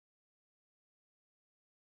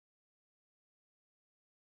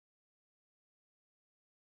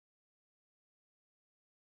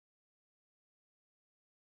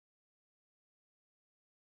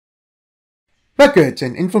Records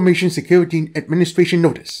and Information Security Administration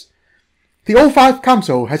Notice. The O5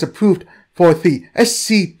 Council has approved for the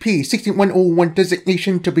SCP-6101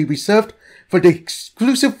 designation to be reserved for the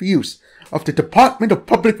exclusive use of the Department of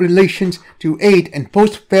Public Relations to aid in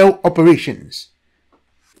post-fail operations.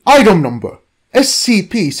 Item Number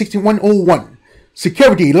SCP-6101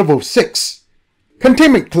 Security Level 6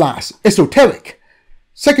 Containment Class Esoteric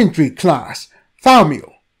Secondary Class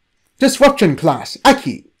Thalmil Disruption Class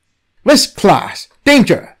Aki Risk Class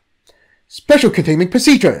Danger Special Containment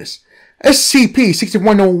Procedures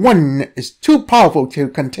SCP-6101 is too powerful to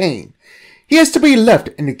contain. He is to be left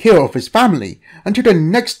in the care of his family until the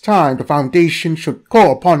next time the Foundation should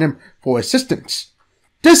call upon him for assistance.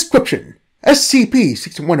 Description: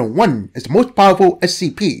 SCP-6101 is the most powerful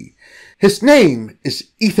SCP. His name is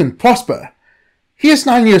Ethan Prosper. He is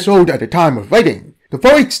 9 years old at the time of writing. The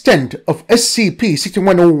full extent of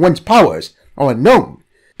SCP-6101's powers are unknown,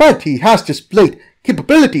 but he has displayed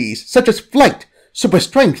capabilities such as flight, super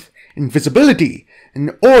strength, invisibility,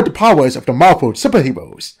 and all the powers of the Marvel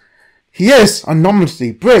superheroes. He is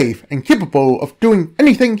anomalously brave and capable of doing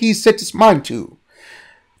anything he sets his mind to.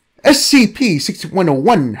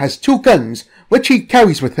 SCP-6101 has 2 guns which he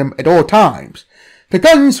carries with him at all times. The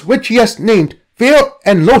guns, which he has named Fear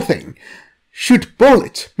and Loathing, shoot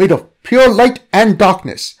bullets made of pure light and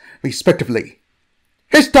darkness, respectively.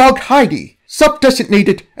 His dog Heidi,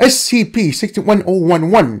 sub-designated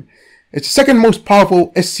SCP-61011, is the second most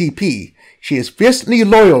powerful SCP. She is fiercely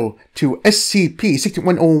loyal to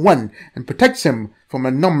SCP-6101 and protects him from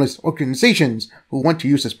anomalous organizations who want to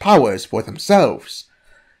use his powers for themselves.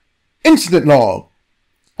 Incident Log.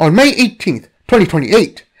 On May 18th,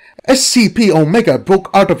 2028, SCP-Omega broke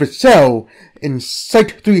out of its cell in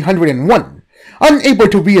Site-301. Unable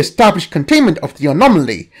to re-establish containment of the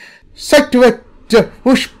anomaly, Site Director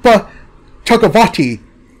Pushpa Chakravarti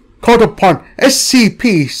called upon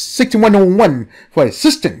SCP-6101 for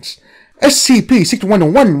assistance.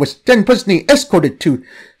 SCP-6101 was then personally escorted to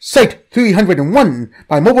Site-301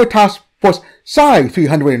 by Mobile Task Force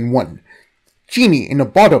Psi-301, Genie in a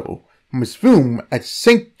bottle, from his room at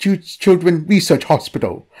St. Jude's Children's Research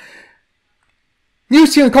Hospital.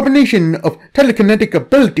 Using a combination of telekinetic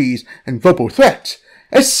abilities and verbal threats,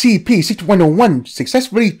 SCP-6101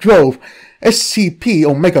 successfully drove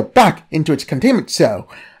SCP-Omega back into its containment cell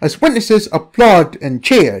as witnesses applauded and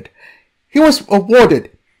cheered. He was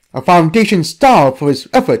awarded a Foundation Star for his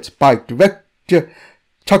efforts by Director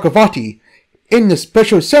Chakravarti in a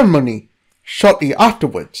special ceremony shortly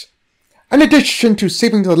afterwards. In addition to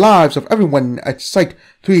saving the lives of everyone at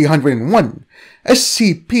Site-301,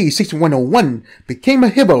 SCP-6101 became a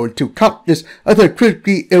hero to countless other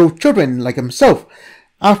critically ill children like himself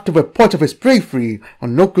after reports of his bravery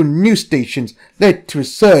on local news stations led to a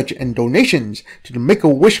surge in donations to the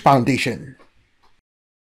Make-A-Wish Foundation.